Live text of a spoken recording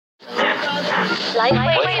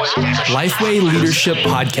Lifeway Leadership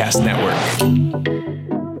Podcast Network.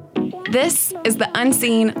 This is the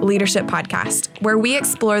Unseen Leadership Podcast, where we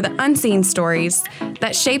explore the unseen stories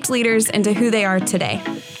that shaped leaders into who they are today.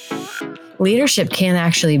 Leadership can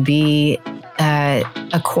actually be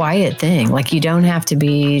a quiet thing. Like, you don't have to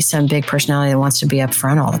be some big personality that wants to be up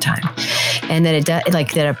front all the time. And that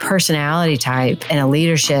that a personality type and a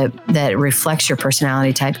leadership that reflects your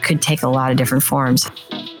personality type could take a lot of different forms.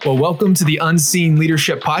 Well, welcome to the Unseen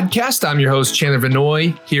Leadership Podcast. I'm your host, Chandler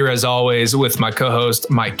Vanoy, here as always with my co-host,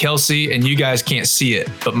 Mike Kelsey. And you guys can't see it,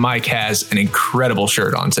 but Mike has an incredible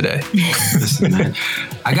shirt on today. Listen, man,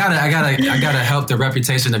 I gotta help the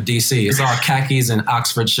reputation of DC. It's all khakis and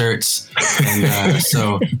Oxford shirts. And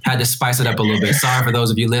so had to spice it up a little bit. Sorry for those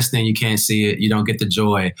of you listening, you can't see it. You don't get the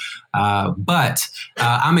joy. But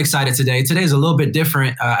I'm excited today. Today's a little bit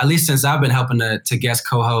different, at least since I've been helping to guest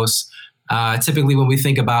co-hosts. Typically, when we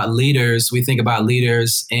think about leaders, we think about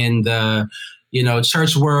leaders in the,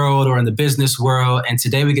 church world or in the business world. And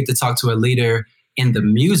today we get to talk to a leader in the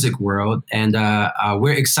music world. And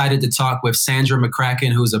we're excited to talk with Sandra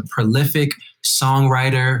McCracken, who's a prolific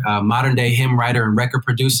songwriter, modern day hymn writer and record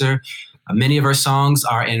producer. Many of her songs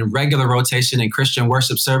are in regular rotation in Christian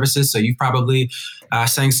worship services. So you've probably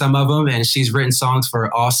sang some of them. And she's written songs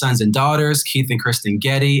for All Sons and Daughters, Keith and Kristen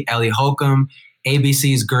Getty, Ellie Holcomb,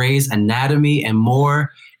 ABC's Grey's Anatomy, and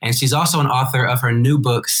more. And she's also an author of her new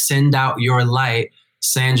book, Send Out Your Light.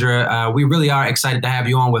 Sandra, we really are excited to have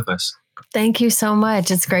you on with us. Thank you so much.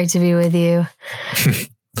 It's great to be with you.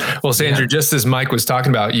 Well, Sandra, just as Mike was talking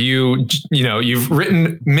about, you've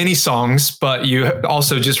written many songs, but you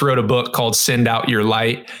also just wrote a book called Send Out Your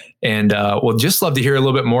Light. And we'll just love to hear a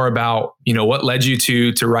little bit more about, what led you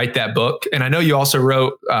to write that book. And I know you also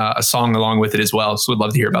wrote a song along with it as well. So we'd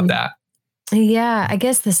love to hear about that. Yeah, I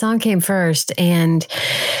guess the song came first, and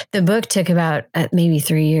the book took about maybe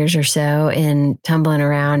 3 years or so in tumbling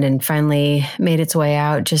around and finally made its way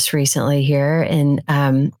out just recently here.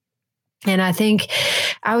 And I think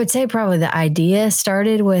I would say probably the idea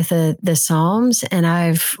started with the Psalms, and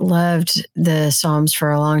I've loved the Psalms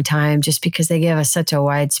for a long time just because they give us such a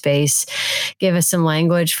wide space, give us some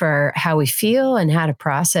language for how we feel and how to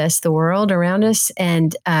process the world around us.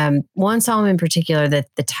 And one Psalm in particular that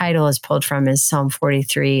the title is pulled from is Psalm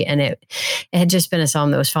 43, and it had just been a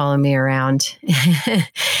Psalm that was following me around.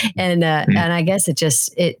 And I guess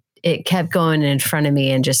it kept going in front of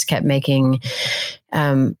me and just kept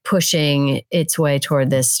pushing its way toward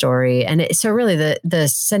this story. And so really the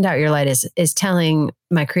Send Out Your Light is telling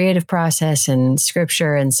my creative process and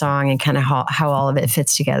scripture and song and kind of how all of it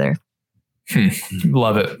fits together.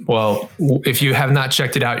 Love it. Well, if you have not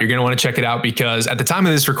checked it out, you're going to want to check it out because at the time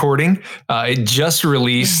of this recording, it just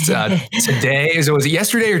released today. Was it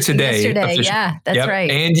yesterday or today? Yesterday, yeah, that's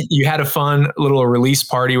right. And you had a fun little release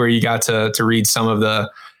party where you got to read some of the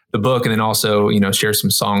book and then also, share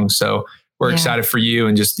some songs. So we're excited for you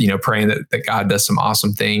and just, praying that God does some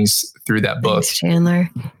awesome things through that book. Thanks, Chandler.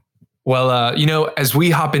 Well, as we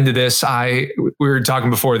hop into this, we were talking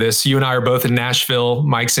before this, you and I are both in Nashville,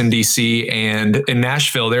 Mike's in DC, and in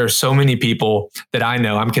Nashville, there are so many people that I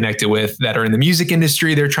know I'm connected with that are in the music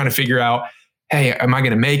industry. They're trying to figure out, hey, am I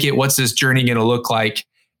going to make it? What's this journey going to look like?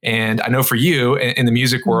 And I know for you in the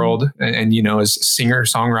music world and as a singer,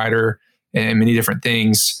 songwriter, and many different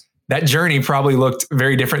things, that journey probably looked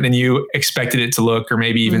very different than you expected it to look, or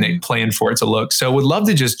maybe even they planned for it to look. So would love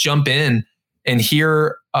to just jump in and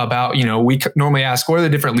hear about, we normally ask, what are the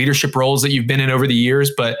different leadership roles that you've been in over the years,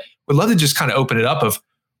 but would love to just kind of open it up of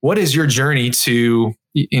what is your journey to,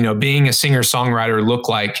 being a singer songwriter look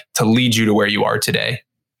like to lead you to where you are today?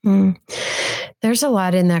 There's a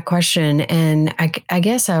lot in that question. And I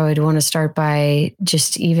guess I would want to start by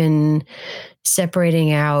just even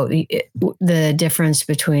separating out the difference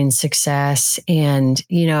between success and,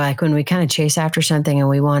 like when we kind of chase after something and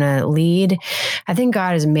we want to lead. I think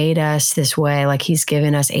God has made us this way, like he's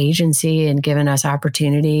given us agency and given us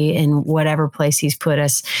opportunity in whatever place he's put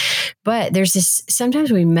us. But there's this,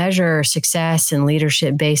 sometimes we measure success and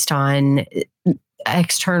leadership based on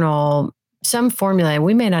external some formula, and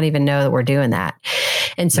we may not even know that we're doing that.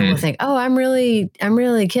 And so we'll think, oh, I'm really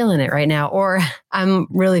killing it right now, or I'm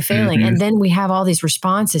really failing. And then we have all these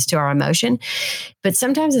responses to our emotion, but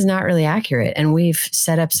sometimes it's not really accurate. And we've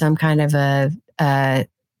set up some kind of a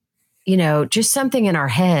just something in our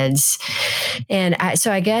heads. And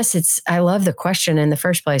so I guess I love the question in the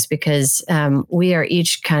first place because we are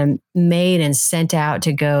each kind of made and sent out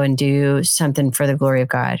to go and do something for the glory of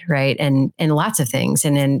God, right? And lots of things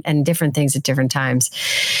and different things at different times.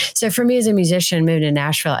 So for me as a musician, moved to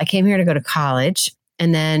Nashville, I came here to go to college,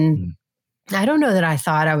 and then I don't know that I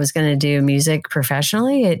thought I was going to do music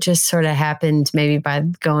professionally. It just sort of happened maybe by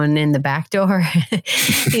going in the back door.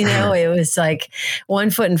 It was like one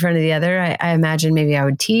foot in front of the other. I imagine maybe I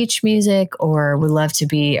would teach music or would love to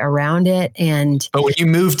be around it. But when you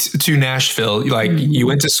moved to Nashville, you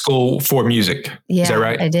went to school for music. Yeah, is that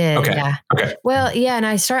right? I did. Okay. Yeah. Okay. Well, yeah. And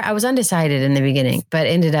I was undecided in the beginning, but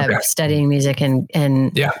ended up studying music and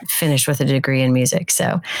finished with a degree in music.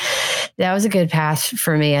 So that was a good path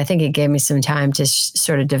for me. I think it gave me some time to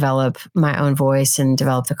sort of develop my own voice and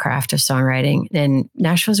develop the craft of songwriting. And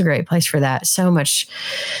Nashville's a great place for that. So much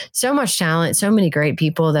talent, so many great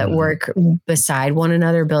people that work beside one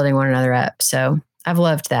another, building one another up. So I've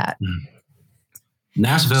loved that.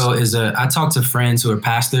 Nashville I talk to friends who are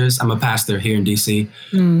pastors. I'm a pastor here in DC.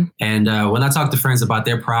 And when I talk to friends about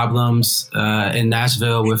their problems in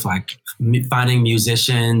Nashville with like finding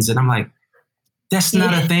musicians, and I'm like, that's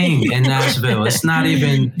not a thing in Nashville. It's not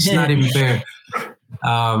even fair.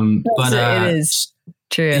 But it is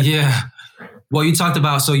true. Yeah. Well, you talked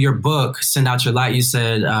about, so your book, Send Out Your Light, you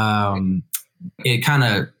said it kind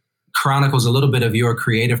of chronicles a little bit of your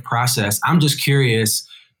creative process. I'm just curious,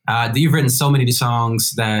 you've written so many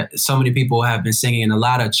songs that so many people have been singing and a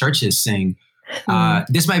lot of churches sing.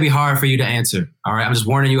 This might be hard for you to answer. All right. I'm just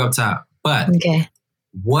warning you up top. But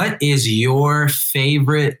what is your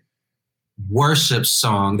favorite worship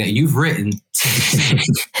song that you've written to sing?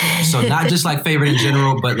 So not just like favorite in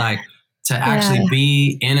general, but like to actually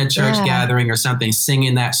be in a church gathering or something,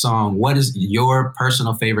 singing that song. What is your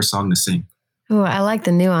personal favorite song to sing? Oh, I like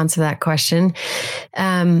the nuance of that question.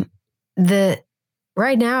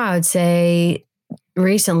 Right now, I would say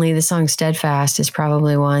recently the song Steadfast is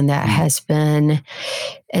probably one that has been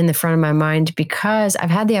in the front of my mind because I've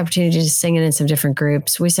had the opportunity to sing it in some different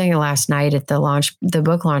groups. We sang it last night at the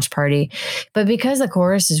book launch party, but because the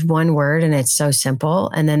chorus is one word and it's so simple,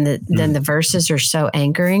 and then the verses are so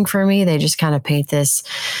anchoring for me, they just kind of paint this,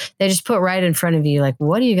 they just put right in front of you, like,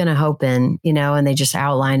 what are you going to hope in, and they just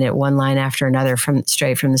outline it one line after another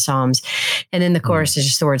straight from the Psalms. And then the chorus is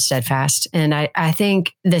just the word steadfast. And I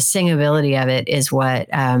think the singability of it is what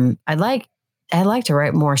I'd like to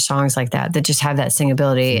write more songs like that just have that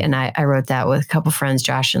singability. And I wrote that with a couple friends,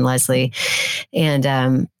 Josh and Leslie. And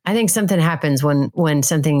I think something happens when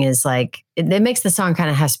something is like, it makes the song kind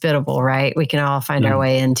of hospitable, right? We can all find our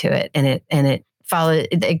way into it. And it follows,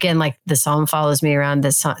 again, like the psalm follows me around.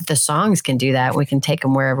 The songs can do that. We can take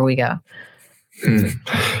them wherever we go.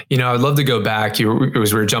 I'd love to go back.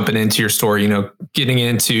 As we were jumping into your story, getting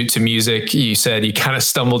into music, you said you kind of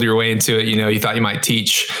stumbled your way into it. You thought you might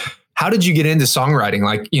teach. How did you get into songwriting?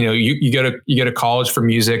 Like, you go to college for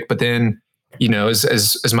music, but then,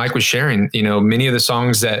 as Mike was sharing, many of the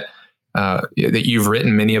songs that you've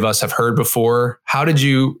written, many of us have heard before. How did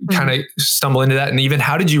you kind of stumble into that? And even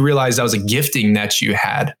how did you realize that was a gifting that you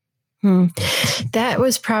had? That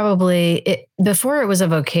was probably it. Before it was a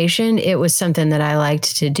vocation, it was something that I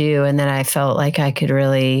liked to do. And then I felt like I could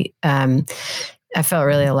really, I felt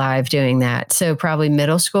really alive doing that. So probably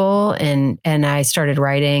middle school and I started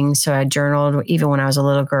writing. So I journaled even when I was a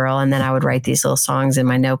little girl, and then I would write these little songs in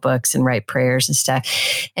my notebooks and write prayers and stuff.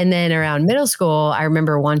 And then around middle school, I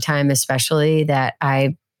remember one time especially that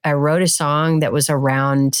I wrote a song that was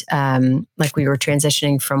around, like we were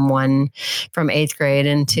transitioning from eighth grade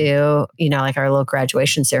into, like our little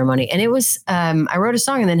graduation ceremony. And it was, I wrote a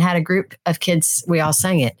song and then had a group of kids, we all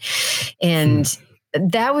sang it. And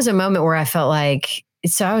that was a moment where I felt like,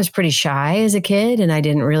 so I was pretty shy as a kid and I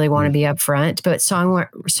didn't really want to be up front, but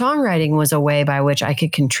songwriting was a way by which I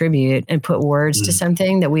could contribute and put words to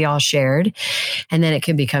something that we all shared. And then it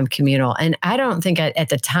could become communal. And I don't think at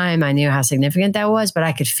the time I knew how significant that was, but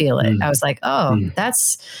I could feel it. I was like,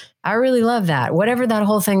 I really love that. Whatever that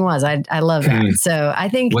whole thing was, I love that. So I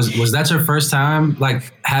think was that your first time, like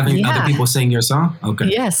having other people sing your song? Okay.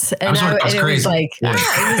 Yes, and it was like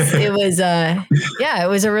it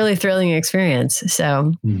was a really thrilling experience.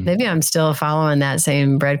 So maybe I'm still following that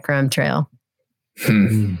same breadcrumb trail.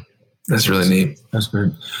 That's really neat. That's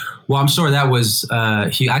great. Well, I'm sure that was I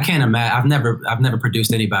can't imagine. I've never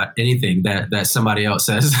produced anything that somebody else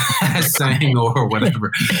has sang or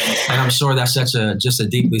whatever. And I'm sure that's just a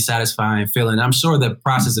deeply satisfying feeling. I'm sure the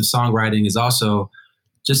process of songwriting is also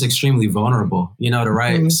just extremely vulnerable, to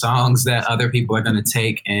write songs that other people are going to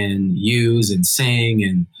take and use and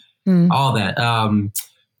sing and all that.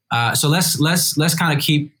 So let's kind of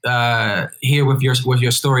keep here with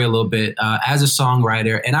your story a little bit as a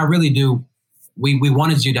songwriter. And I really do. We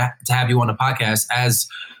wanted you to have you on the podcast as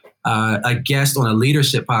a guest on a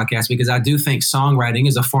leadership podcast, because I do think songwriting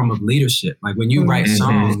is a form of leadership. Like when you write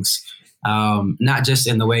songs, not just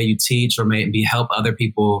in the way you teach or maybe help other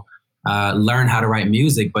people learn how to write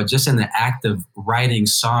music, but just in the act of writing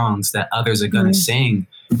songs that others are going to sing,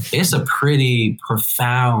 it's a pretty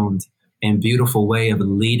profound and beautiful way of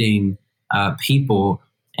leading people.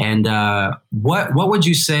 And what would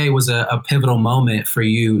you say was a pivotal moment for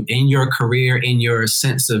you in your career, in your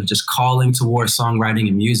sense of just calling towards songwriting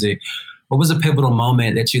and music? What was a pivotal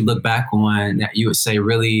moment that you look back on that you would say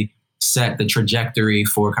really set the trajectory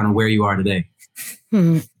for kind of where you are today?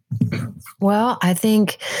 Well, I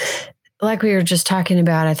think, like we were just talking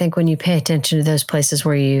about, I think when you pay attention to those places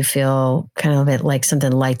where you feel kind of like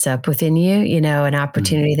something lights up within you, you know, an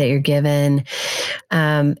opportunity that you're given.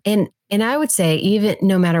 And I would say, even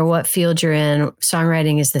no matter what field you're in,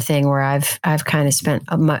 songwriting is the thing where I've kind of spent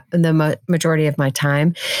the majority of my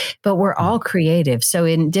time, but we're all creative. So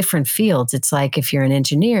in different fields, it's like if you're in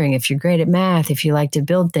engineering, if you're great at math, if you like to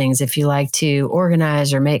build things, if you like to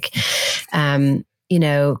organize or make, you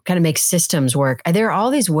know, kind of make systems work. There are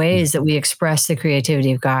all these ways that we express the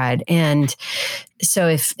creativity of God. And so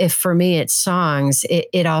if for me it's songs,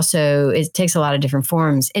 it also takes a lot of different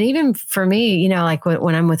forms. And even for me, you know, like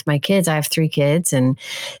when I'm with my kids, I have 3 kids, and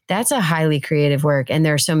that's a highly creative work. And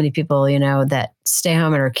there are so many people, you know, that stay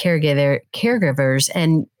home and are caregivers.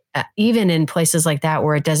 And even in places like that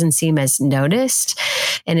where it doesn't seem as noticed,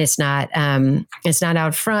 and it's not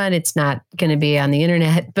out front, it's not going to be on the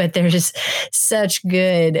internet, but there's such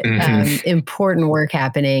good, important work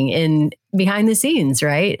happening in behind the scenes.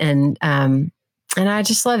 Right. And I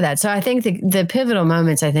just love that. So I think the pivotal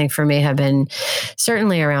moments, I think for me, have been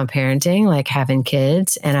certainly around parenting, like having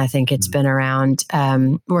kids. And I think it's been around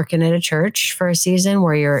working at a church for a season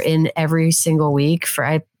where you're in every single week.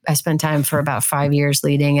 I spent time for about 5 years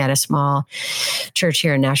leading at a small church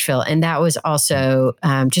here in Nashville. And that was also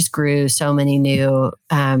just grew so many new,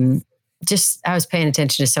 I was paying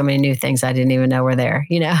attention to so many new things I didn't even know were there,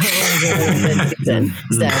 you know.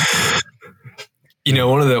 You know,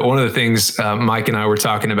 one of the things Mike and I were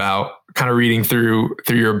talking about, kind of reading through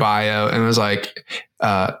your bio, and it was like,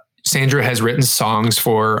 Sandra has written songs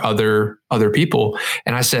for other people.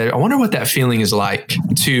 And I said, I wonder what that feeling is like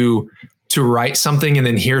to write something and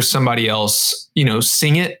then hear somebody else, you know,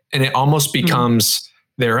 sing it, and it almost becomes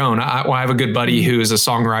their own. I have a good buddy who is a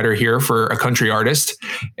songwriter here for a country artist.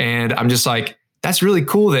 And I'm just like, that's really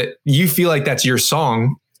cool that you feel like that's your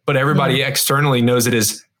song, but everybody externally knows it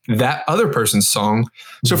is that other person's song.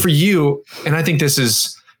 So for you, and I think this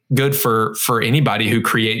is good for anybody who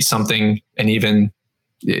creates something, and even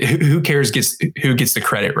who cares who gets the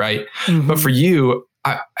credit, right? But for you,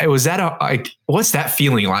 was that what's that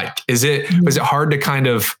feeling like? Was it hard to kind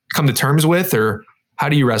of come to terms with, or how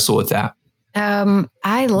do you wrestle with that?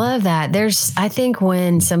 I love that. I think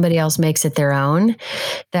when somebody else makes it their own,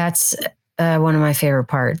 that's one of my favorite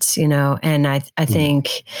parts, you know, and I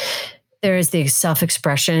think there is the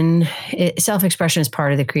self-expression. Self-expression is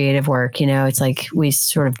part of the creative work. You know, it's like we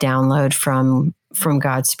sort of download from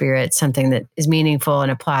God's Spirit something that is meaningful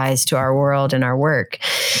and applies to our world and our work.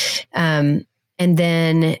 And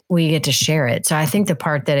then we get to share it. So I think the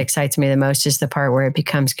part that excites me the most is the part where it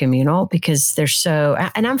becomes communal, because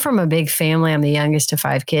and I'm from a big family. I'm the youngest of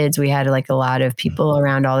 5 kids. We had like a lot of people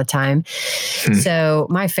around all the time. So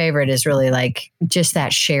my favorite is really like just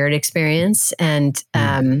that shared experience. And,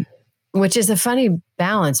 which is a funny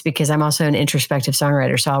balance, because I'm also an introspective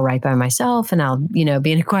songwriter. So I'll write by myself and I'll, you know,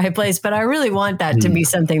 be in a quiet place, but I really want that to be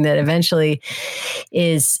something that eventually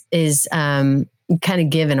is kind of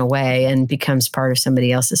given away and becomes part of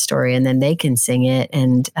somebody else's story, and then they can sing it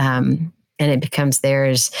and it becomes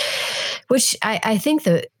theirs, which I think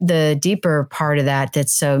the deeper part of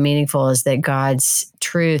that's so meaningful is that God's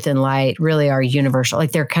truth and light really are universal.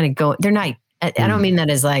 Like they're kind of they're not, I don't mean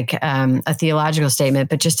that as like a theological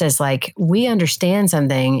statement, but just as like we understand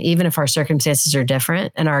something, even if our circumstances are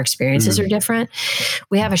different and our experiences are different,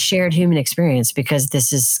 we have a shared human experience because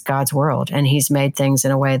this is God's world, and He's made things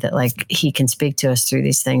in a way that like He can speak to us through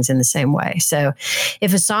these things in the same way. So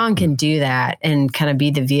if a song can do that and kind of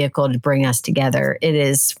be the vehicle to bring us together, it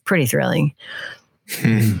is pretty thrilling.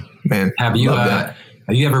 Man, have you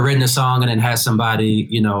ever written a song and then had somebody,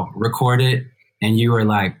 you know, record it and you were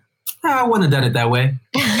like, I wouldn't have done it that way.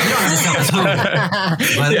 You don't have to tell us who.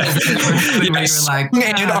 But you're like,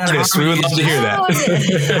 and artists, we would love to hear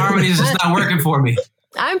that. Harmony is just not working for me.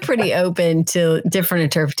 I'm pretty open to different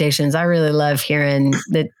interpretations. I really love hearing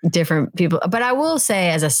the different people. But I will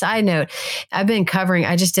say, as a side note, I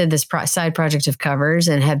just did this side project of covers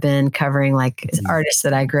and have been covering like artists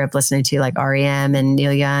that I grew up listening to, like REM and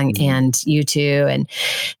Neil Young and U2. And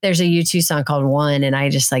there's a U2 song called One. And I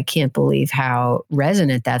just like can't believe how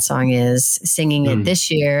resonant that song is, singing it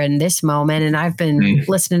this year and this moment. And I've been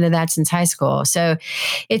listening to that since high school. So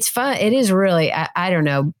it's fun. It is really, I don't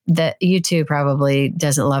know, that U2 probably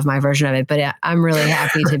doesn't love my version of it, but I'm really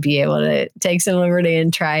happy to be able to take some liberty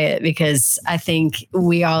and try it, because I think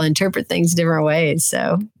we all interpret things different ways.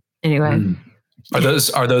 So anyway. Are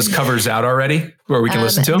those covers out already where we can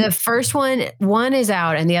listen to them? The first one is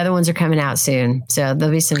out and the other ones are coming out soon. So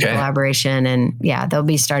there'll be some collaboration, and they'll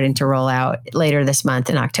be starting to roll out later this month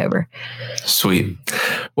in October. Sweet.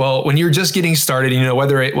 Well, when you're just getting started,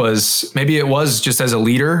 whether it was just as a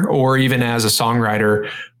leader or even as a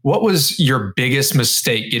songwriter, what was your biggest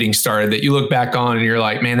mistake getting started that you look back on and you're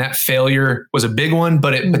like, man, that failure was a big one,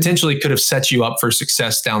 but it potentially could have set you up for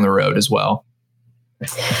success down the road as well?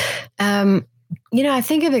 I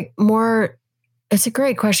think of it more, it's a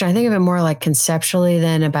great question. I think of it more like conceptually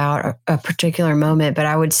than about a particular moment. But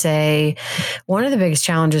I would say one of the biggest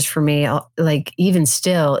challenges for me, like even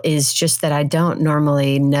still, is just that I don't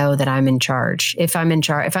normally know that I'm in charge. If I'm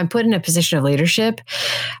put in a position of leadership,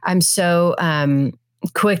 I'm so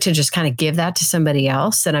quick to just kind of give that to somebody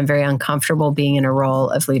else that I'm very uncomfortable being in a role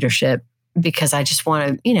of leadership, because I just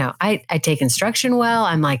want to, I take instruction well.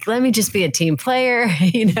 I'm like, let me just be a team player,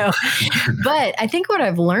 But I think what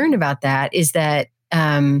I've learned about that is that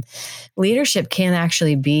leadership can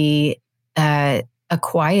actually be a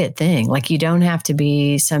quiet thing. Like, you don't have to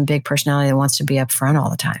be some big personality that wants to be up front all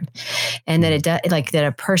the time. And that that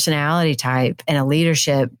a personality type and a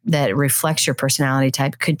leadership that reflects your personality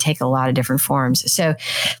type could take a lot of different forms. So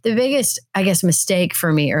the biggest, I guess, mistake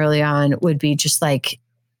for me early on would be just like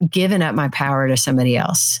giving up my power to somebody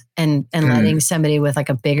else and letting somebody with like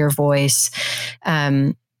a bigger voice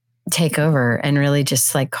take over and really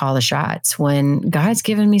just like call the shots when God's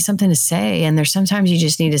given me something to say. And there's sometimes you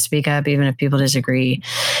just need to speak up even if people disagree.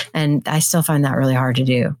 And I still find that really hard to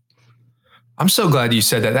do. I'm so glad you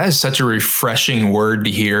said that. That is such a refreshing word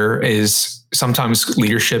to hear. Is sometimes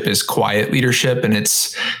leadership is quiet leadership.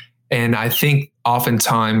 And I think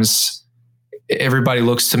oftentimes everybody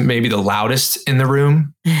looks to maybe the loudest in the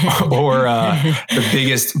room or the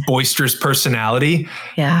biggest boisterous personality.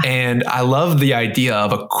 Yeah. And I love the idea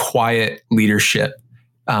of a quiet leadership.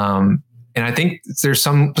 And I think there's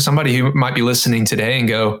somebody who might be listening today and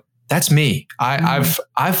go, that's me. I've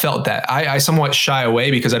felt that. I somewhat shy away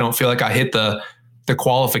because I don't feel like I hit the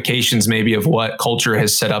qualifications maybe of what culture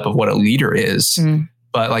has set up of what a leader is.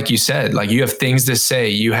 But like you said, like you have things to say,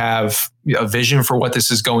 you have a vision for what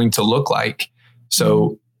this is going to look like.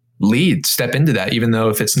 So step into that, even though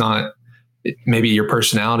if it's not maybe your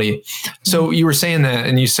personality. So you were saying that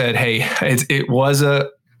and you said, hey, it was a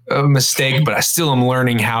mistake, but I still am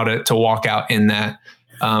learning how to walk out in that.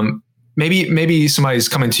 Maybe somebody's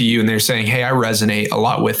coming to you and they're saying, hey, I resonate a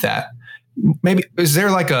lot with that. Maybe is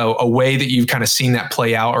there like a way that you've kind of seen that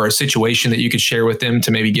play out, or a situation that you could share with them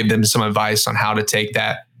to maybe give them some advice on how to take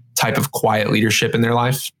that type of quiet leadership in their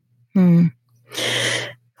life?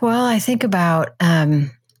 Well, I think about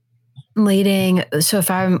leading.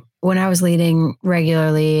 So when I was leading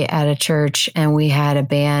regularly at a church and we had a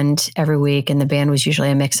band every week, and the band was usually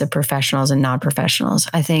a mix of professionals and non-professionals,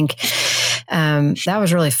 I think that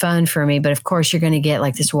was really fun for me. But of course, you're going to get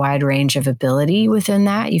like this wide range of ability within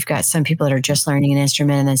that. You've got some people that are just learning an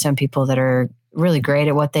instrument, and then some people that are really great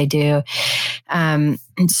at what they do. And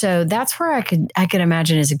so that's where I could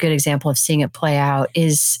imagine is a good example of seeing it play out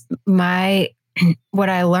is what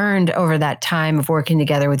I learned over that time of working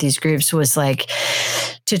together with these groups was like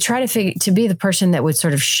to try to be the person that would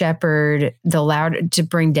sort of shepherd to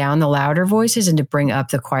bring down the louder voices and to bring up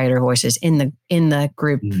the quieter voices in the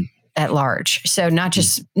group at large. So not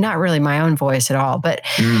really my own voice at all, but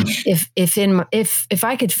if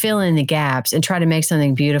I could fill in the gaps and try to make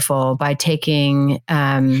something beautiful by taking,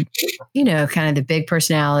 kind of the big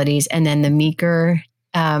personalities and then the meeker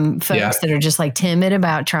folks that are just like timid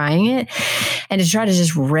about trying it, and to try to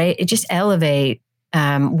just elevate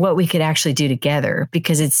what we could actually do together,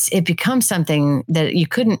 because it becomes something that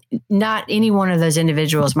not any one of those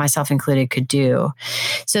individuals, myself included, could do.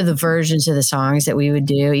 So the versions of the songs that we would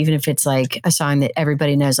do, even if it's like a song that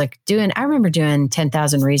everybody knows, I remember doing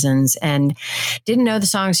 10,000 Reasons and didn't know the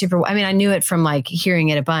song super well. I mean, I knew it from like hearing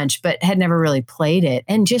it a bunch, but had never really played it.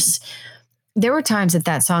 And just there were times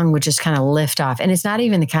that song would just kind of lift off, and it's not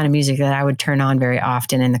even the kind of music that I would turn on very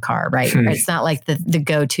often in the car, right? It's not like the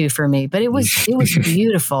go-to for me, but it was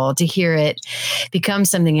beautiful to hear it become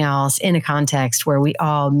something else in a context where we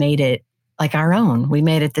all made it like our own. We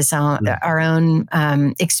made it our own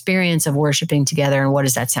experience of worshiping together. And what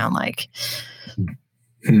does that sound like?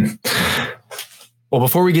 Well,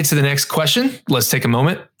 before we get to the next question, let's take a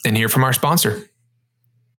moment and hear from our sponsor.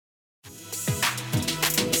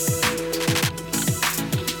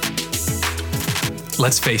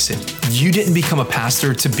 Let's face it, you didn't become a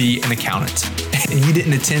pastor to be an accountant, and you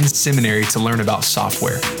didn't attend seminary to learn about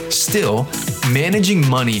software. Still, managing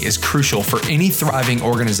money is crucial for any thriving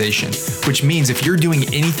organization, which means if you're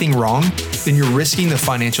doing anything wrong, then you're risking the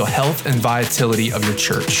financial health and vitality of your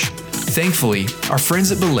church. Thankfully, our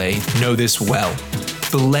friends at Belay know this well.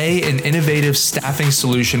 Belay, an innovative staffing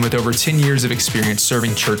solution with over 10 years of experience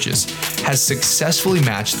serving churches, has successfully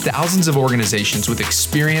matched thousands of organizations with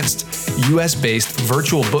experienced US-based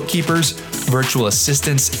virtual bookkeepers, virtual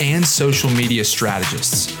assistants, and social media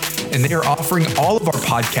strategists. And they are offering all of our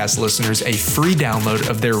podcast listeners a free download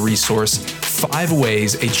of their resource, 5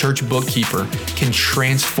 Ways a Church Bookkeeper Can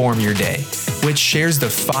Transform Your Day, which shares the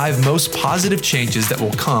 5 most positive changes that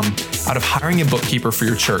will come out of hiring a bookkeeper for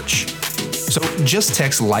your church. So just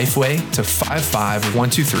text Lifeway to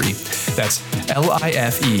 55123. That's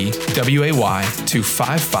LIFEWAY to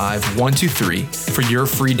 55123 for your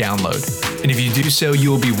free download. And if you do so,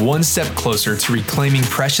 you will be one step closer to reclaiming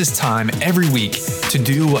precious time every week to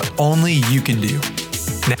do what only you can do.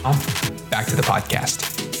 Now, back to the podcast.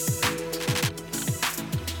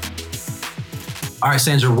 All right,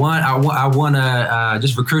 Sandra, I want to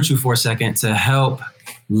just recruit you for a second to help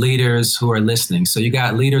leaders who are listening. So you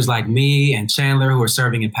got leaders like me and Chandler who are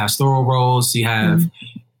serving in pastoral roles. You have,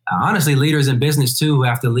 honestly, leaders in business too who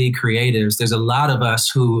have to lead creatives. There's a lot of us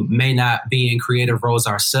who may not be in creative roles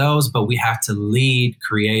ourselves, but we have to lead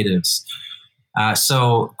creatives.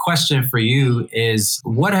 So question for you is,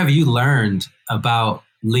 what have you learned about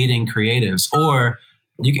leading creatives? Or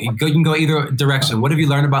you can go either direction. What have you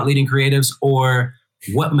learned about leading creatives, or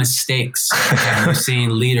what mistakes have you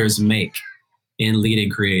seen leaders make in leading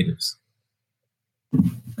creatives?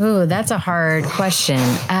 Oh, that's a hard question.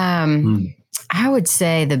 I would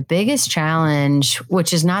say the biggest challenge,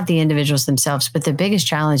 which is not the individuals themselves, but the biggest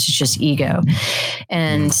challenge is just ego.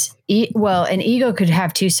 And an ego could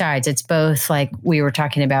have 2 sides. It's both, like we were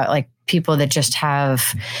talking about, like people that just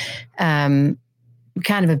have kind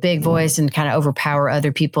of a big voice and kind of overpower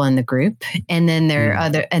other people in the group. And then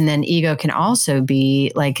then ego can also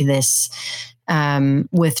be like this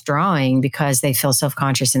withdrawing because they feel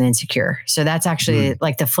self-conscious and insecure. So that's actually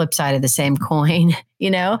like the flip side of the same coin, you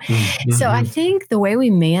know? So I think the way we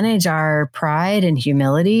manage our pride and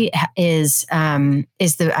humility is I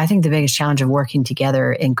think the biggest challenge of working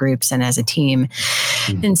together in groups and as a team.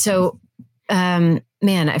 And so, man,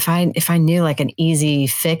 if I knew like an easy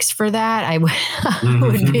fix for that, I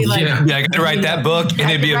would be like, yeah, I could write that book and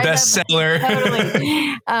it'd be a bestseller.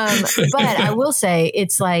 Totally. But I will say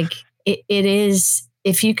it's like, it is,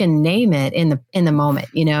 if you can name it in the moment,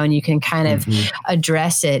 you know, and you can kind of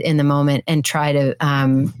address it in the moment and try to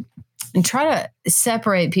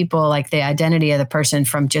separate people, like the identity of the person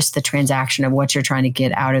from just the transaction of what you're trying to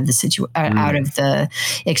get out of the out of the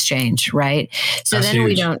exchange. Right. So that's then huge.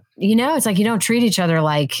 We don't, you know, it's like, you don't treat each other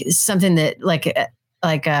like something that like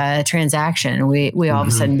a transaction. We all of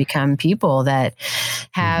a sudden become people that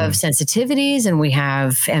have sensitivities, and we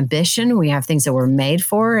have ambition. We have things that we're made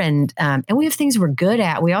for, and we have things we're good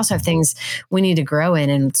at. We also have things we need to grow in.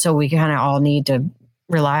 And so we kind of all need to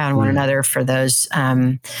rely on one another for those,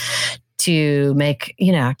 to make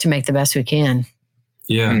the best we can.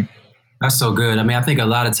 Yeah. That's so good. I mean, I think a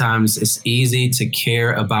lot of times it's easy to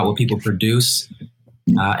care about what people produce,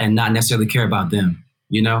 and not necessarily care about them,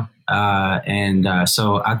 you know?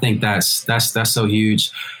 So I think that's so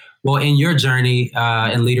huge. Well, in your journey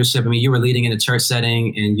in leadership, I mean, you were leading in a church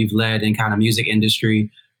setting and you've led in kind of music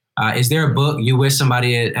industry. Is there a book you wish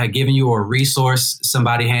somebody had given you, or a resource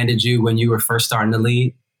somebody handed you when you were first starting to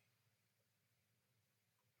lead?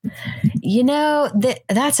 You know,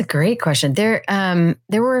 that's a great question. There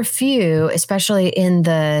were a few, especially in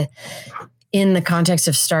the context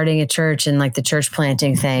of starting a church and like the church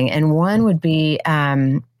planting thing. And one would be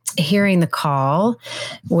Hearing the Call,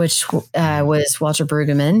 which was Walter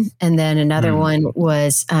Brueggemann. And then another one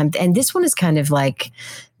was, and this one is kind of like,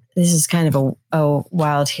 this is kind of a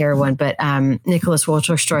wild hair one, but Nicholas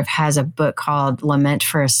Wolterstorff has a book called Lament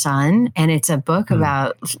for a Son, and it's a book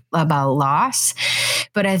about loss.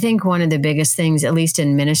 But I think one of the biggest things, at least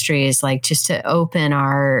in ministry, is like just to open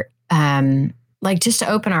our like just to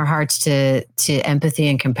open our hearts to empathy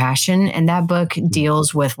and compassion. And that book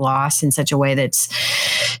deals with loss in such a way that's,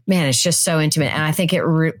 man, it's just so intimate. And I think it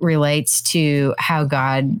relates to how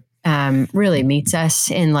God really meets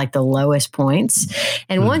us in like the lowest points.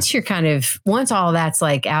 And once all that's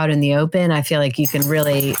like out in the open, I feel like you can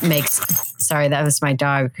really sorry, that was my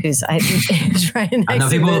dog who's right next I know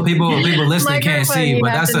people listening can't see,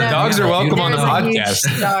 but that's dogs are welcome on the podcast.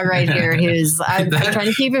 Huge dog right here who's I'm trying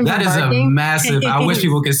to keep him from barking. That is a massive, I wish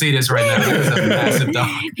people could see this right now. That is a massive dog.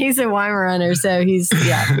 He's a Weimaraner, so he's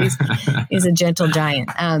a gentle giant.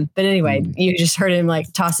 But anyway, you just heard him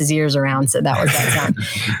like toss his ears around, so that was that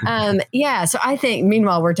sound. So I think,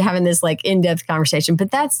 meanwhile, we're having this like in-depth conversation, but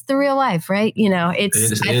that's the real life, right? You know, I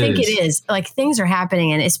think it is like things are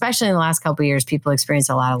happening. And especially in the last couple of years, people experience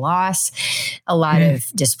a lot of loss, a lot of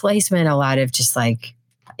displacement, a lot of just like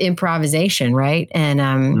improvisation. Right.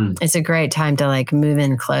 And, it's a great time to like move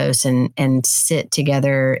in close and sit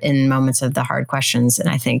together in moments of the hard questions. And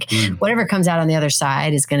I think whatever comes out on the other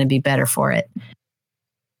side is going to be better for it.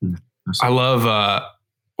 I love,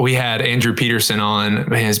 we had Andrew Peterson on,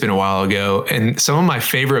 man, it's been a while ago. And some of my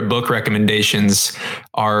favorite book recommendations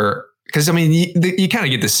are, because I mean, you kind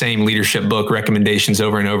of get the same leadership book recommendations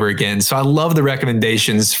over and over again. So I love the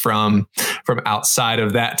recommendations from outside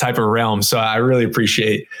of that type of realm. So I really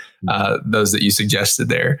appreciate those that you suggested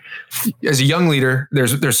there. As a young leader,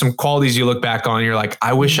 there's some qualities you look back on and you're like,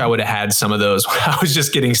 I wish I would have had some of those when I was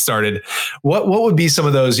just getting started. What would be some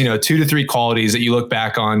of those, 2 to 3 qualities that you look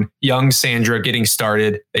back on young Sandra getting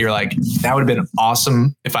started that you're like, that would have been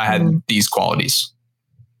awesome if I had these qualities?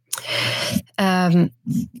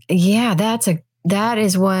 That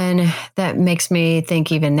is one that makes me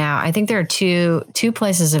think even now. I think there are two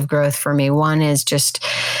places of growth for me. One is just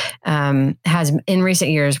has in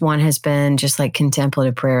recent years, one has been just like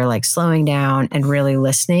contemplative prayer, like slowing down and really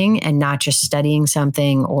listening and not just studying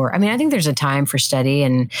something I think there's a time for study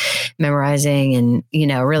and memorizing and,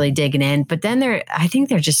 really digging in. But then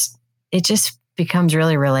it just becomes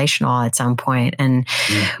really relational at some point. And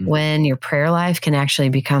when your prayer life can actually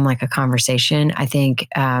become like a conversation, I think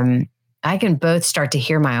I can both start to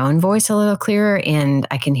hear my own voice a little clearer, and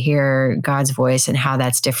I can hear God's voice and how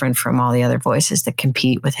that's different from all the other voices that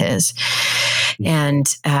compete with his. And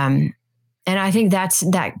I think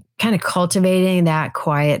that kind of cultivating that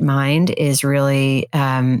quiet mind is really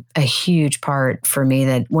a huge part for me,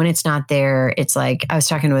 that when it's not there, it's like, I was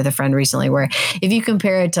talking with a friend recently where if you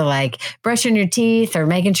compare it to like brushing your teeth or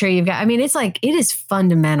making sure it's like, it is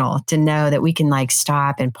fundamental to know that we can like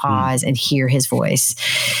stop and pause and hear his voice.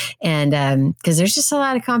 And because there's just a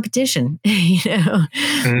lot of competition,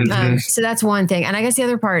 so that's one thing. And I guess the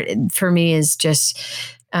other part for me is just,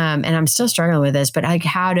 and I'm still struggling with this, but like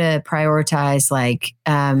how to prioritize like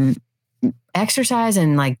exercise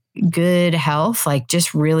and like good health, like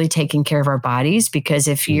just really taking care of our bodies. Because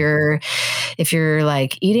if you're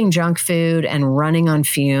like eating junk food and running on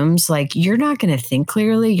fumes, like you're not going to think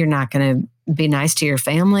clearly. You're not going to be nice to your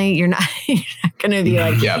family. You're not going to be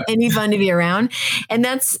like any fun to be around. And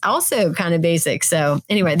that's also kind of basic. So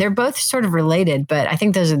anyway, they're both sort of related, but I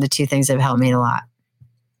think those are the two things that have helped me a lot.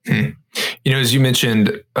 As you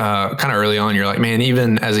mentioned kind of early on, you're like, man,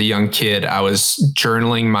 even as a young kid, I was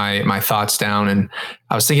journaling my thoughts down. And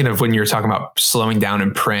I was thinking of when you were talking about slowing down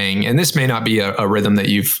and praying, and this may not be a rhythm that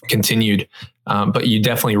you've continued, but you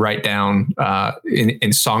definitely write down in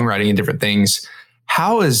songwriting and different things.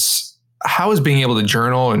 How is being able to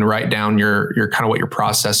journal and write down your kind of what you're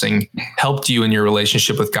processing helped you in your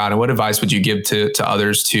relationship with God? And what advice would you give to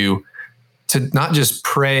others to not just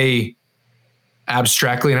pray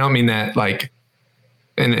abstractly? And I don't mean that like,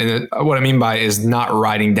 and what I mean by is not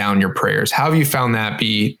writing down your prayers. How have you found that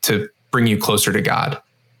to bring you closer to God?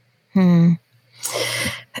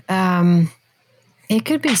 It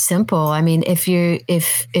could be simple. I mean, if you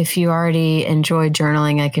already enjoy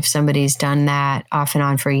journaling, like if somebody's done that off and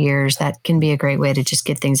on for years, that can be a great way to just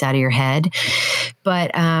get things out of your head.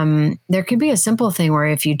 But there could be a simple thing where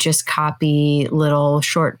if you just copy little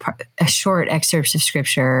short excerpts of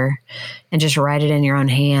scripture and just write it in your own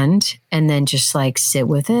hand, and then just like sit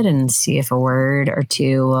with it and see if a word or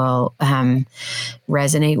two will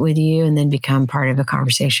resonate with you, and then become part of a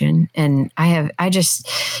conversation. And I just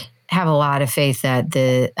have a lot of faith that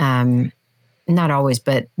not always,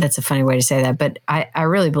 but that's a funny way to say that. But I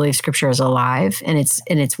really believe scripture is alive, and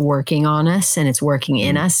it's working on us, and it's working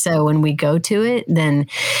in us. So when we go to it, then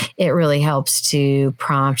it really helps to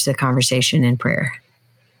prompt the conversation in prayer.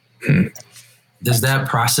 Does that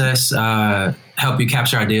process help you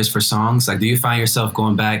capture ideas for songs? Like, do you find yourself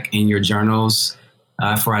going back in your journals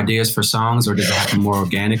for ideas for songs, or does it happen more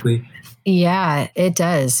organically? Yeah, it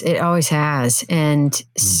does. It always has. And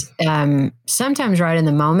sometimes right in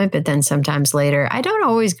the moment, but then sometimes later. I don't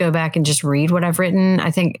always go back and just read what I've written.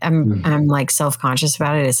 I think I'm like self-conscious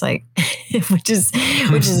about it. It's like, which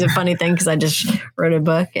is a funny thing because I just wrote a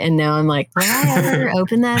book and now I'm like, will I ever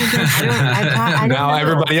open that again? I don't now know.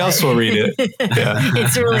 everybody else will read it. Yeah.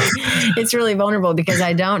 It's really vulnerable because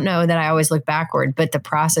I don't know that I always look backward, but the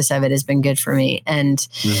process of it has been good for me. And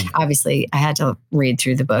obviously I had to read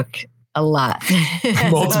through the book a lot.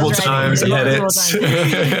 multiple times, edits.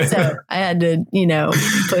 So I had to,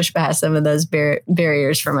 push past some of those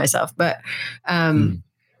barriers for myself. But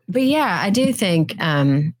yeah, I do think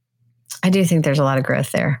there's a lot of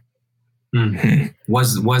growth there.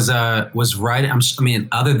 Was writing, I mean,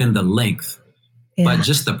 other than the length, but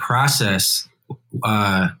just the process,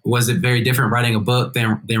 was it very different writing a book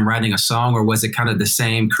than writing a song, or was it kind of the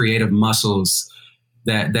same creative muscles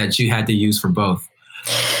that you had to use for both?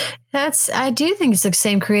 I do think it's the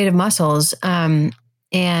same creative muscles.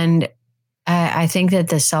 And I think that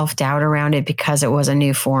the self-doubt around it, because it was a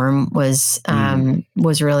new form, was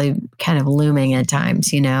really kind of looming at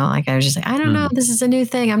times, like I was just like, I don't know, this is a new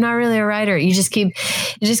thing. I'm not really a writer.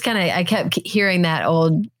 I kept hearing that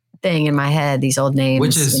old thing in my head, these old names.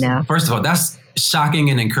 Which is, first of all, that's shocking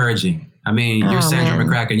and encouraging. I mean, you're Sandra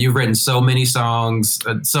McCracken. You've written so many songs,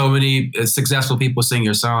 so many successful people sing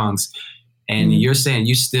your songs. And you're saying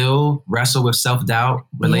you still wrestle with self-doubt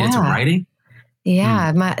related to writing?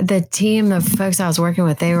 Yeah, the team, the folks I was working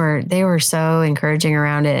with, they were so encouraging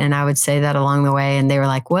around it, and I would say that along the way, and they were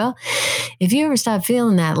like, "Well, if you ever stop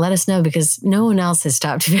feeling that, let us know because no one else has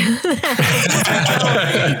stopped feeling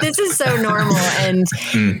that." This is so normal, and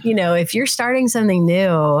if you're starting something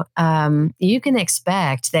new, you can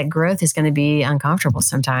expect that growth is going to be uncomfortable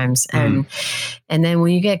sometimes, and then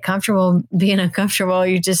when you get comfortable being uncomfortable,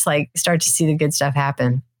 you just like start to see the good stuff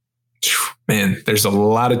happen. Man, there's a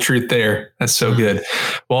lot of truth there. That's so good.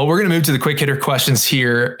 Well, we're going to move to the quick hitter questions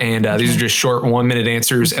here. And these are just short 1-minute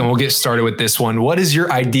answers. And we'll get started with this one. What is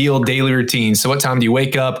your ideal daily routine? So what time do you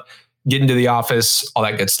wake up, get into the office, all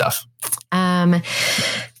that good stuff? I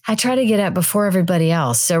try to get up before everybody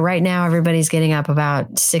else. So right now everybody's getting up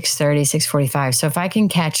about 6:30, 6:45. So if I can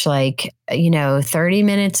catch 30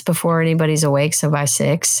 minutes before anybody's awake, so by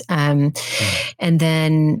 6, and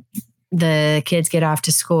then the kids get off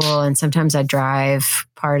to school, and sometimes I drive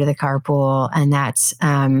part of the carpool, and that's,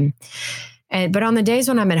 but on the days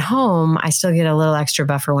when I'm at home, I still get a little extra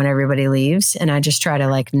buffer when everybody leaves. And I just try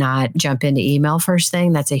to not jump into email first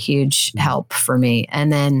thing. That's a huge help for me.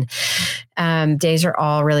 And then days are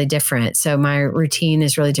all really different. So my routine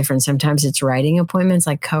is really different. Sometimes it's writing appointments,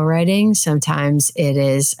 like co-writing. Sometimes it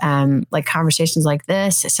is like conversations like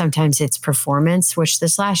this. Sometimes it's performance, which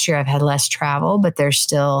this last year I've had less travel, but there's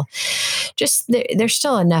still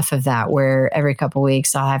enough of that where every couple of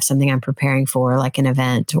weeks I'll have something I'm preparing for, like an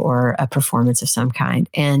event or a performance of some kind.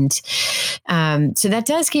 And so that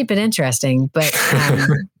does keep it interesting, but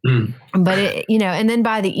it, and then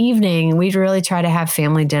by the evening, we really try to have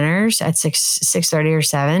family dinners at 6:30 or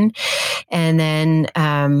 7. And then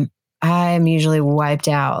I'm usually wiped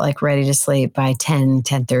out, like ready to sleep by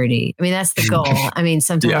 10:30. I mean, that's the goal. I mean,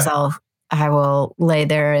 sometimes I will lay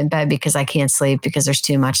there in bed because I can't sleep because there's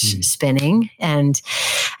too much spinning. And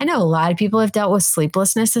I know a lot of people have dealt with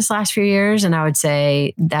sleeplessness this last few years. And I would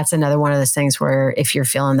say that's another one of those things where if you're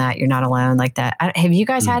feeling that, you're not alone like that. Have you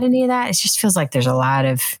guys had any of that? It just feels like there's a lot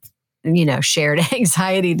of, shared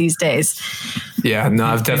anxiety these days. Yeah, no,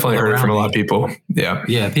 I've definitely heard it from a lot of people. Yeah.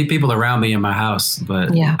 Yeah. People around me in my house, but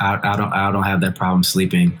I don't have that problem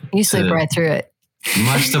sleeping. You sleep right through it.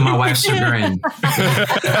 Much to my wife's chagrin.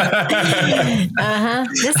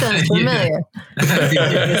 This sounds familiar.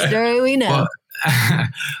 The story we know.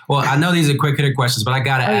 Well, I know these are quick hitter questions, but I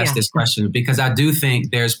got to ask this question because I do think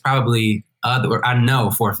there's probably I know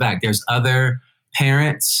for a fact there's other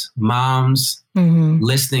parents, moms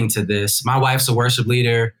listening to this. My wife's a worship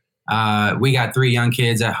leader. We got 3 young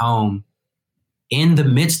kids at home. In the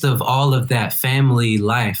midst of all of that family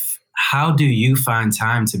life, how do you find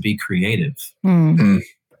time to be creative?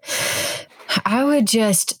 I would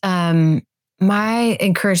just, my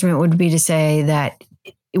encouragement would be to say that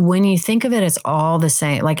when you think of it, it's all the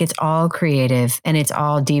same, like it's all creative and it's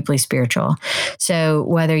all deeply spiritual. So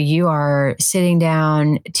whether you are sitting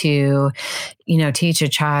down to, teach a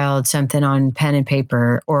child something on pen and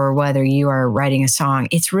paper, or whether you are writing a song,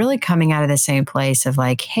 it's really coming out of the same place of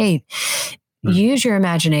like, hey, use your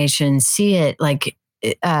imagination, see it like,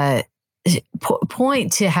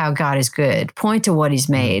 point to how God is good, point to what he's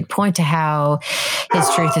made, point to how his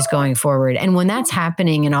truth is going forward. And when that's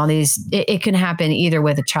happening in all these, it can happen either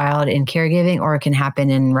with a child in caregiving, or it can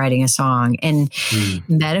happen in writing a song. And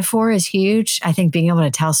metaphor is huge. I think being able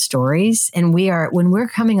to tell stories, and when we're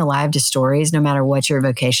coming alive to stories, no matter what your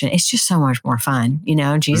vocation, it's just so much more fun.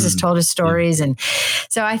 Jesus told us stories. And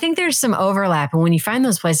so I think there's some overlap. And when you find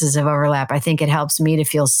those places of overlap, I think it helps me to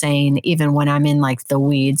feel sane, even when I'm in like the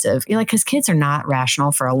weeds of, because kids are not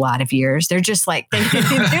rational for a lot of years. They're just like,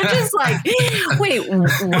 wait,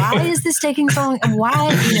 why is this taking so long? And why,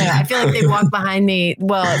 I feel like they walk behind me,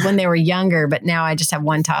 when they were younger, but now I just have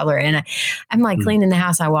one toddler, and I'm like cleaning the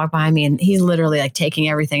house. I walk behind me and he's literally like taking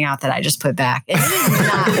everything out that I just put back.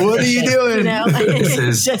 What are you doing?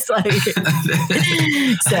 It's just like,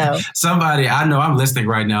 so somebody, I know I'm listening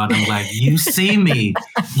right now and I'm like, you see me,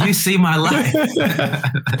 you see my life.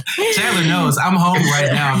 Chandler knows I'm home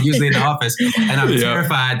right now. I'm usually in the office, and I'm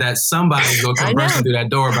terrified that somebody's going to come bursting through that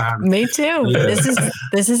door behind me. Me too. Yeah.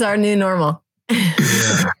 This is our new normal.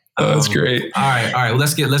 Yeah. Oh, that's great. All right. Well,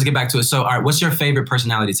 let's get back to it. So, all right, what's your favorite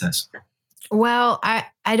personality test? Well, I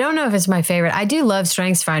don't know if it's my favorite. I do love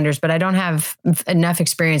Strengths Finders, but I don't have enough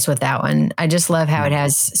experience with that one. I just love how it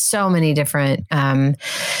has so many different,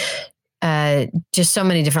 just so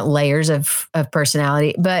many different layers of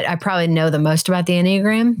personality. But I probably know the most about the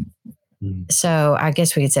Enneagram. So I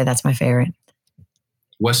guess we could say that's my favorite.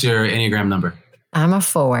 What's your Enneagram number? I'm a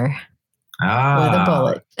 4. With a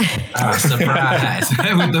bullet. Surprise.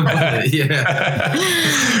 With the bullet. Yeah.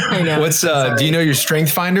 I know. What's do you know your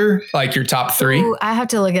Strength Finder? Like your top 3? Ooh, I have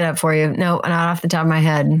to look it up for you. No, not off the top of my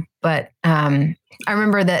head. But I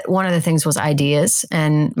remember that one of the things was ideas,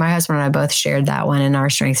 and my husband and I both shared that one in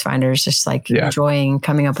our Strengths Finders, just like enjoying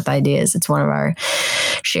coming up with ideas. It's one of our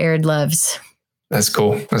shared loves. That's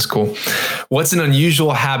cool. What's an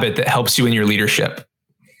unusual habit that helps you in your leadership?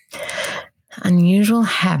 Unusual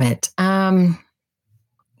habit. I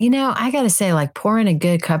got to say, like pouring a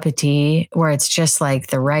good cup of tea where it's just like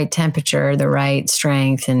the right temperature, the right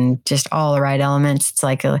strength, and just all the right elements. It's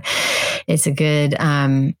like it's a good,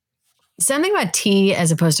 something about tea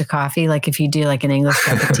as opposed to coffee. Like if you do like an English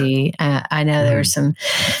cup of tea, I know there's some,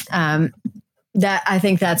 that I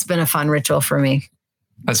think that's been a fun ritual for me.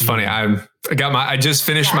 That's funny. I just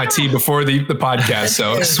finished my tea before the podcast.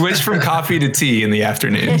 So switched from coffee to tea in the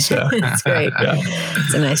afternoon. So that's great. Yeah.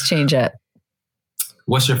 It's a nice change up.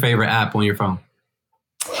 What's your favorite app on your phone?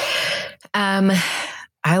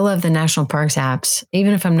 I love the national parks apps.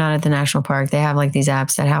 Even if I'm not at the national park, they have like these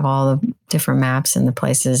apps that have all the different maps and the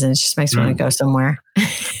places, and it just makes me want to go somewhere.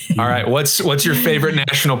 All right. What's your favorite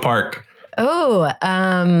national park?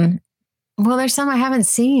 Well, there's some I haven't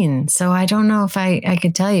seen, so I don't know if I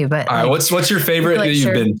could tell you. But all right, what's your favorite that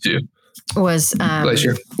you've been to? Was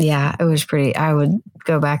Glacier. Yeah, it was pretty. I would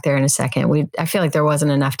go back there in a second. I feel like there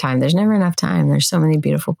wasn't enough time. There's never enough time. There's so many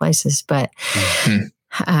beautiful places, but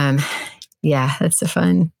yeah, that's a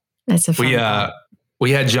fun.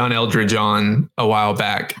 We had John Eldridge on a while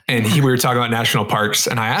back, and we were talking about national parks,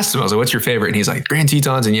 and I asked him, I was like, what's your favorite? And he's like, Grand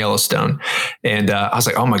Tetons and Yellowstone. And I was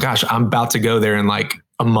like, oh my gosh, I'm about to go there in like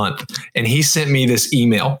a month. And he sent me this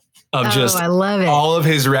email of I love it. All of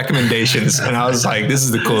his recommendations. And I was like, this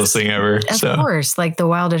is the coolest thing ever. Of course, like the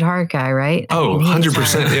Wild at Heart guy, right?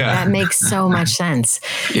 100%. Yeah. That makes so much sense.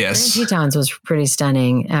 Yes. Grand Tetons was pretty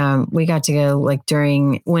stunning. We got to go like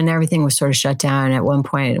during when everything was sort of shut down at one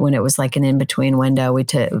point, when it was like an in-between window,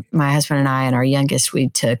 my husband and I and our youngest,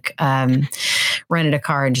 rented a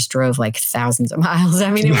car and just drove like thousands of miles. I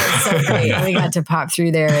mean, it was so great. We got to pop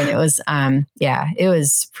through there, and it was, it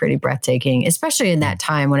was pretty breathtaking, especially in that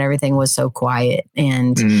time when everything was so quiet.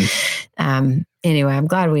 And anyway, I'm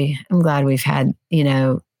glad we've had,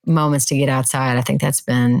 moments to get outside. I think that's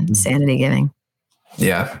been sanity giving.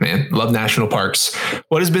 Yeah, man. Love national parks.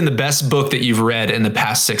 What has been the best book that you've read in the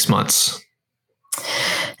past 6 months?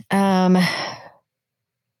 All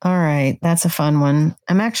right. That's a fun one.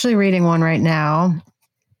 I'm actually reading one right now.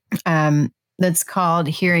 That's called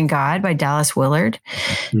Hearing God by Dallas Willard.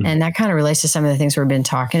 And that kind of relates to some of the things we've been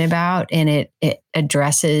talking about. And it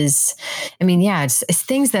addresses, it's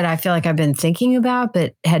things that I feel like I've been thinking about,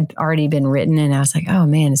 but had already been written. And I was like, oh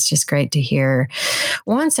man, it's just great to hear.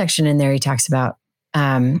 One section in there, he talks about,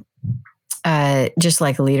 just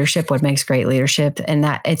like leadership, what makes great leadership. And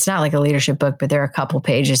that it's not like a leadership book, but there are a couple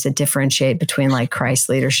pages that differentiate between like Christ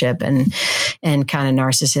leadership and kind of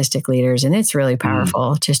narcissistic leaders. And it's really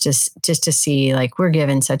powerful just to see, like, we're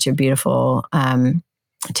given such a beautiful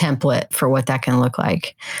template for what that can look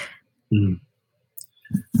like.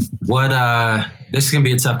 What, this is going to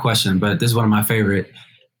be a tough question, but this is one of my favorite.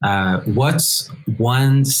 What's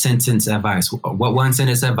one sentence advice? What one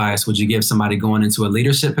sentence advice would you give somebody going into a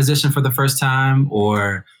leadership position for the first time,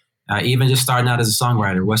 or even just starting out as a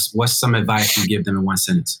songwriter? What's some advice you give them in one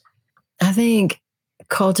sentence? I think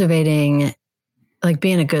cultivating, like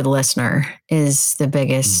being a good listener is the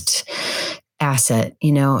biggest asset,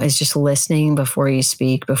 is just listening before you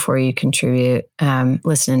speak, before you contribute,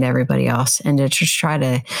 listening to everybody else, and to just try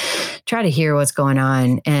to hear what's going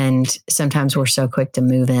on. And sometimes we're so quick to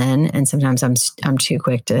move in, and sometimes I'm too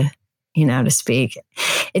quick to speak.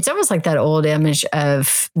 It's almost like that old image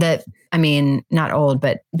of that. I mean, not old,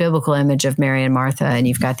 but biblical image of Mary and Martha. And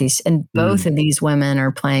you've got these, and both of these women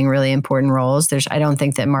are playing really important roles. I don't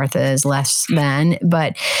think that Martha is less than,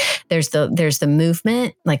 but there's the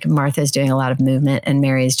movement, like Martha is doing a lot of movement and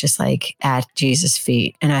Mary is just like at Jesus'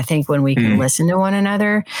 feet. And I think when we can listen to one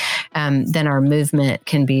another, then our movement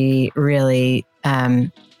can be really,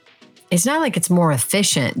 it's not like it's more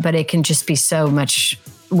efficient, but it can just be so much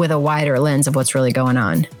with a wider lens of what's really going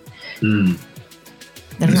on.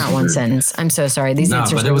 That's not one sentence. I'm so sorry. These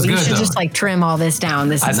answers, but we should just like trim all this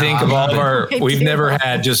down. I think of all of our, we've never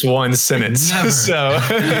had just one sentence. So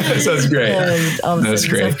it's great. That's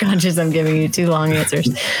great. Self-conscious, I'm giving you too long answers.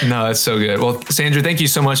 No, that's so good. Well, Sandra, thank you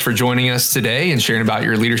so much for joining us today and sharing about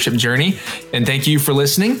your leadership journey. And thank you for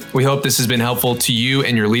listening. We hope this has been helpful to you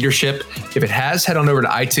and your leadership. If it has, head on over to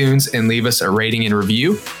iTunes and leave us a rating and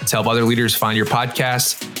review to help other leaders find your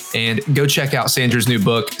podcast. And go check out Sandra's new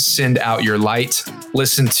book, Send Out Your Light.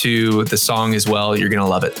 Listen to the song as well. You're going to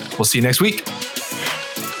love it. We'll see you next week.